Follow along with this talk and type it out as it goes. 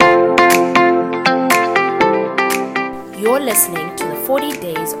You're listening to the 40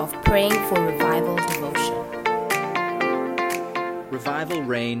 Days of Praying for Revival devotion. Revival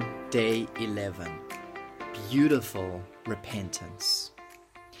Rain, Day 11. Beautiful repentance.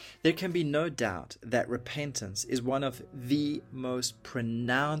 There can be no doubt that repentance is one of the most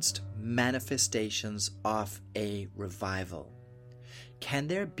pronounced manifestations of a revival. Can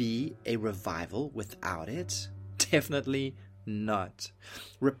there be a revival without it? Definitely not.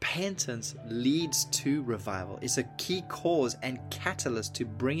 Repentance leads to revival. It's a key cause and catalyst to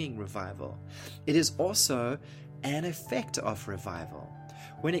bringing revival. It is also an effect of revival.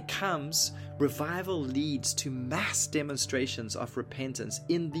 When it comes, revival leads to mass demonstrations of repentance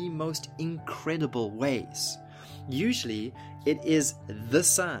in the most incredible ways. Usually, it is the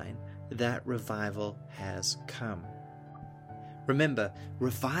sign that revival has come. Remember,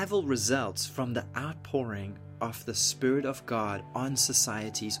 revival results from the outpouring of the Spirit of God on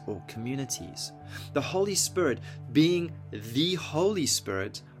societies or communities. The Holy Spirit, being the Holy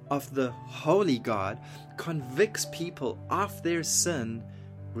Spirit of the Holy God, convicts people of their sin,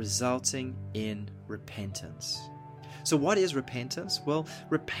 resulting in repentance. So what is repentance? Well,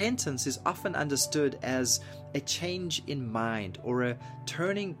 repentance is often understood as a change in mind or a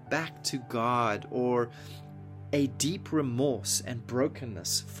turning back to God or a deep remorse and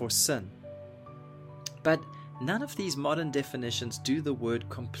brokenness for sin. But none of these modern definitions do the word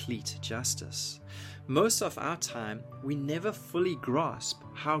complete justice. Most of our time, we never fully grasp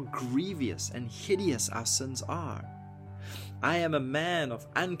how grievous and hideous our sins are. I am a man of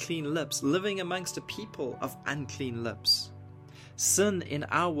unclean lips, living amongst a people of unclean lips. Sin in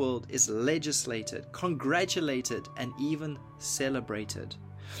our world is legislated, congratulated, and even celebrated.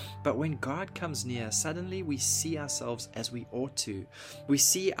 But when God comes near, suddenly we see ourselves as we ought to. We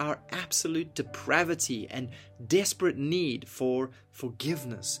see our absolute depravity and desperate need for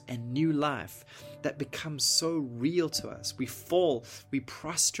forgiveness and new life that becomes so real to us. We fall, we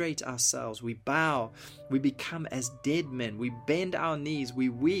prostrate ourselves, we bow, we become as dead men. We bend our knees, we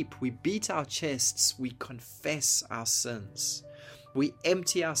weep, we beat our chests, we confess our sins. We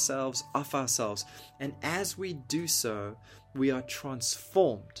empty ourselves of ourselves, and as we do so, we are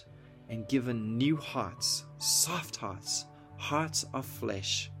transformed and given new hearts, soft hearts, hearts of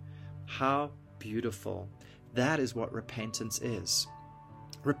flesh. How beautiful. That is what repentance is.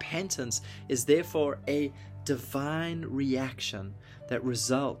 Repentance is therefore a divine reaction that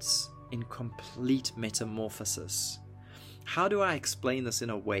results in complete metamorphosis. How do I explain this in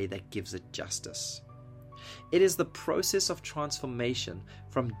a way that gives it justice? It is the process of transformation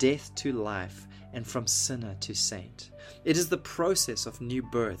from death to life and from sinner to saint. It is the process of new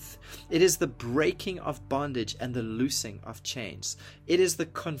birth. It is the breaking of bondage and the loosing of chains. It is the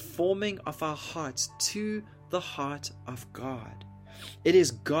conforming of our hearts to the heart of God. It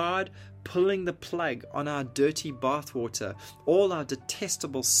is God pulling the plug on our dirty bathwater. All our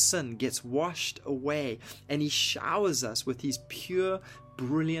detestable sin gets washed away, and He showers us with His pure,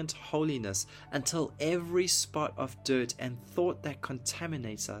 brilliant holiness until every spot of dirt and thought that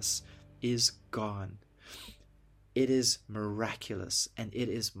contaminates us is gone. It is miraculous and it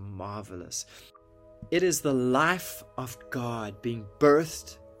is marvelous. It is the life of God being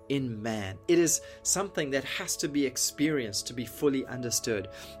birthed in man. It is something that has to be experienced to be fully understood,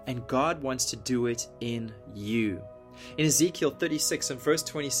 and God wants to do it in you. In Ezekiel 36 and verse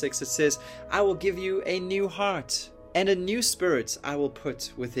 26 it says, "I will give you a new heart, and a new spirit I will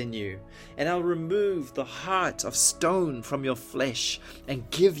put within you, and I'll remove the heart of stone from your flesh and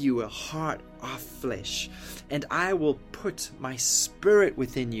give you a heart of flesh. And I will put my spirit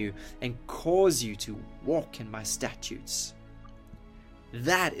within you and cause you to walk in my statutes."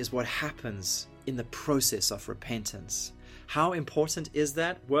 That is what happens in the process of repentance. How important is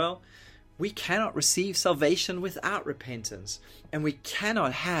that? Well, we cannot receive salvation without repentance, and we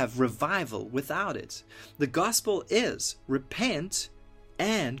cannot have revival without it. The gospel is repent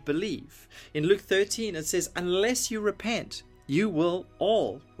and believe. In Luke 13 it says, "Unless you repent, you will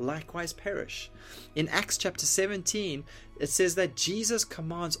all likewise perish." In Acts chapter 17 it says that Jesus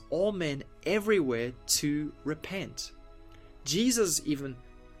commands all men everywhere to repent. Jesus even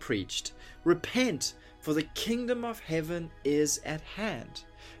preached, "Repent, for the kingdom of heaven is at hand."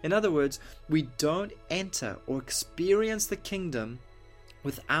 In other words, we don't enter or experience the kingdom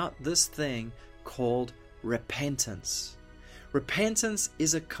without this thing called repentance. Repentance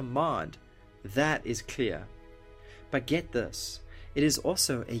is a command, that is clear. But get this, it is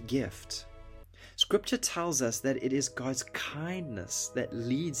also a gift. Scripture tells us that it is God's kindness that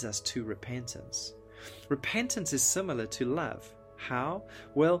leads us to repentance. Repentance is similar to love. How?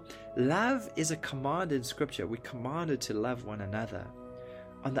 Well, love is a command in Scripture. We're commanded to love one another.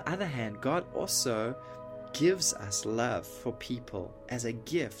 On the other hand, God also gives us love for people as a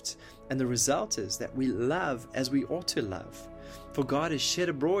gift, and the result is that we love as we ought to love. For God has shed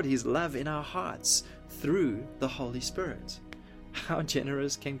abroad His love in our hearts through the Holy Spirit. How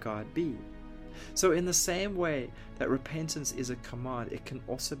generous can God be? So in the same way that repentance is a command, it can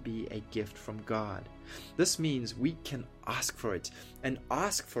also be a gift from God. This means we can ask for it, and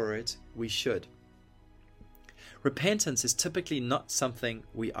ask for it we should. Repentance is typically not something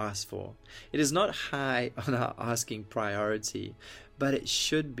we ask for. It is not high on our asking priority, but it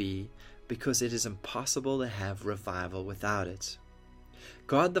should be, because it is impossible to have revival without it.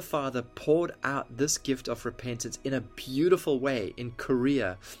 God the Father poured out this gift of repentance in a beautiful way in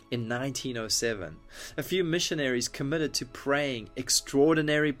Korea in 1907. A few missionaries committed to praying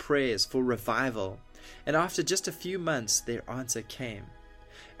extraordinary prayers for revival, and after just a few months their answer came.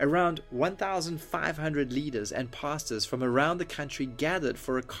 Around 1,500 leaders and pastors from around the country gathered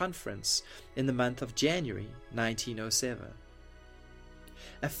for a conference in the month of January 1907.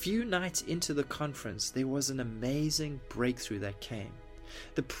 A few nights into the conference, there was an amazing breakthrough that came.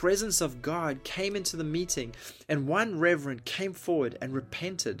 The presence of God came into the meeting, and one reverend came forward and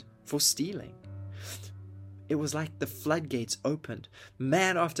repented for stealing. It was like the floodgates opened.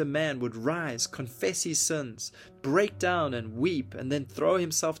 Man after man would rise, confess his sins, break down and weep, and then throw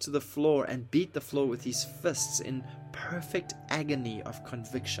himself to the floor and beat the floor with his fists in perfect agony of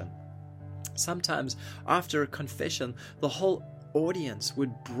conviction. Sometimes, after a confession, the whole audience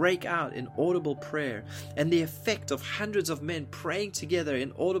would break out in audible prayer, and the effect of hundreds of men praying together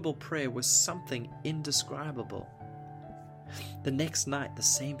in audible prayer was something indescribable. The next night, the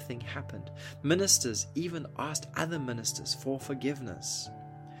same thing happened. Ministers even asked other ministers for forgiveness.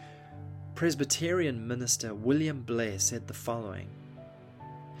 Presbyterian minister William Blair said the following: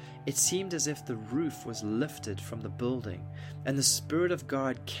 "It seemed as if the roof was lifted from the building, and the Spirit of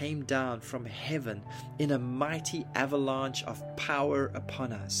God came down from heaven in a mighty avalanche of power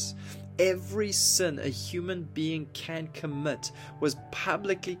upon us. Every sin a human being can commit was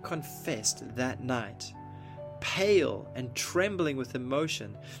publicly confessed that night. Pale and trembling with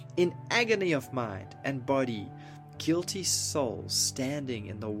emotion, in agony of mind and body, guilty souls standing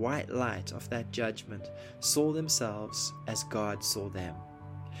in the white light of that judgment saw themselves as God saw them.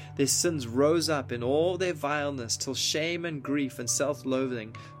 Their sins rose up in all their vileness till shame and grief and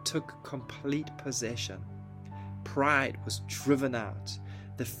self-loathing took complete possession. Pride was driven out,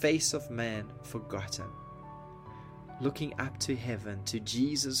 the face of man forgotten. Looking up to heaven, to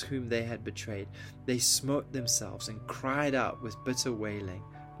Jesus whom they had betrayed, they smote themselves and cried out with bitter wailing,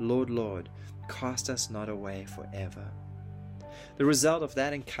 'Lord, Lord, cast us not away forever.'" The result of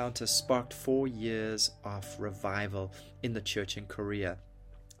that encounter sparked 4 years of revival in the church in Korea,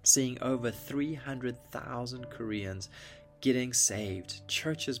 seeing over 300,000 Koreans getting saved,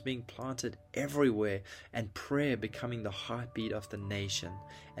 churches being planted everywhere, and prayer becoming the heartbeat of the nation,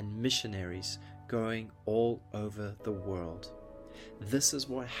 and missionaries going all over the world. This is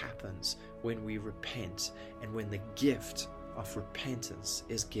what happens when we repent and when the gift of repentance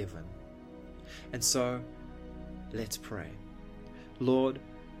is given. And so, let's pray. Lord,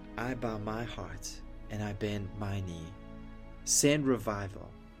 I bow my heart and I bend my knee. Send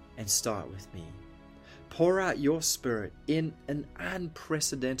revival and start with me. Pour out your Spirit in an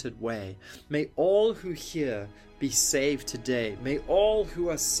unprecedented way. May all who hear be saved today. May all who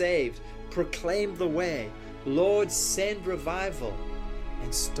are saved proclaim the way. Lord, send revival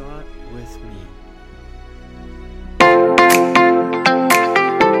and start with me.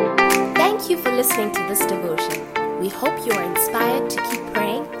 Thank you for listening to this devotion. We hope you are inspired to keep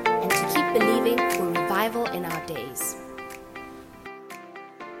praying and to keep believing for revival in our days.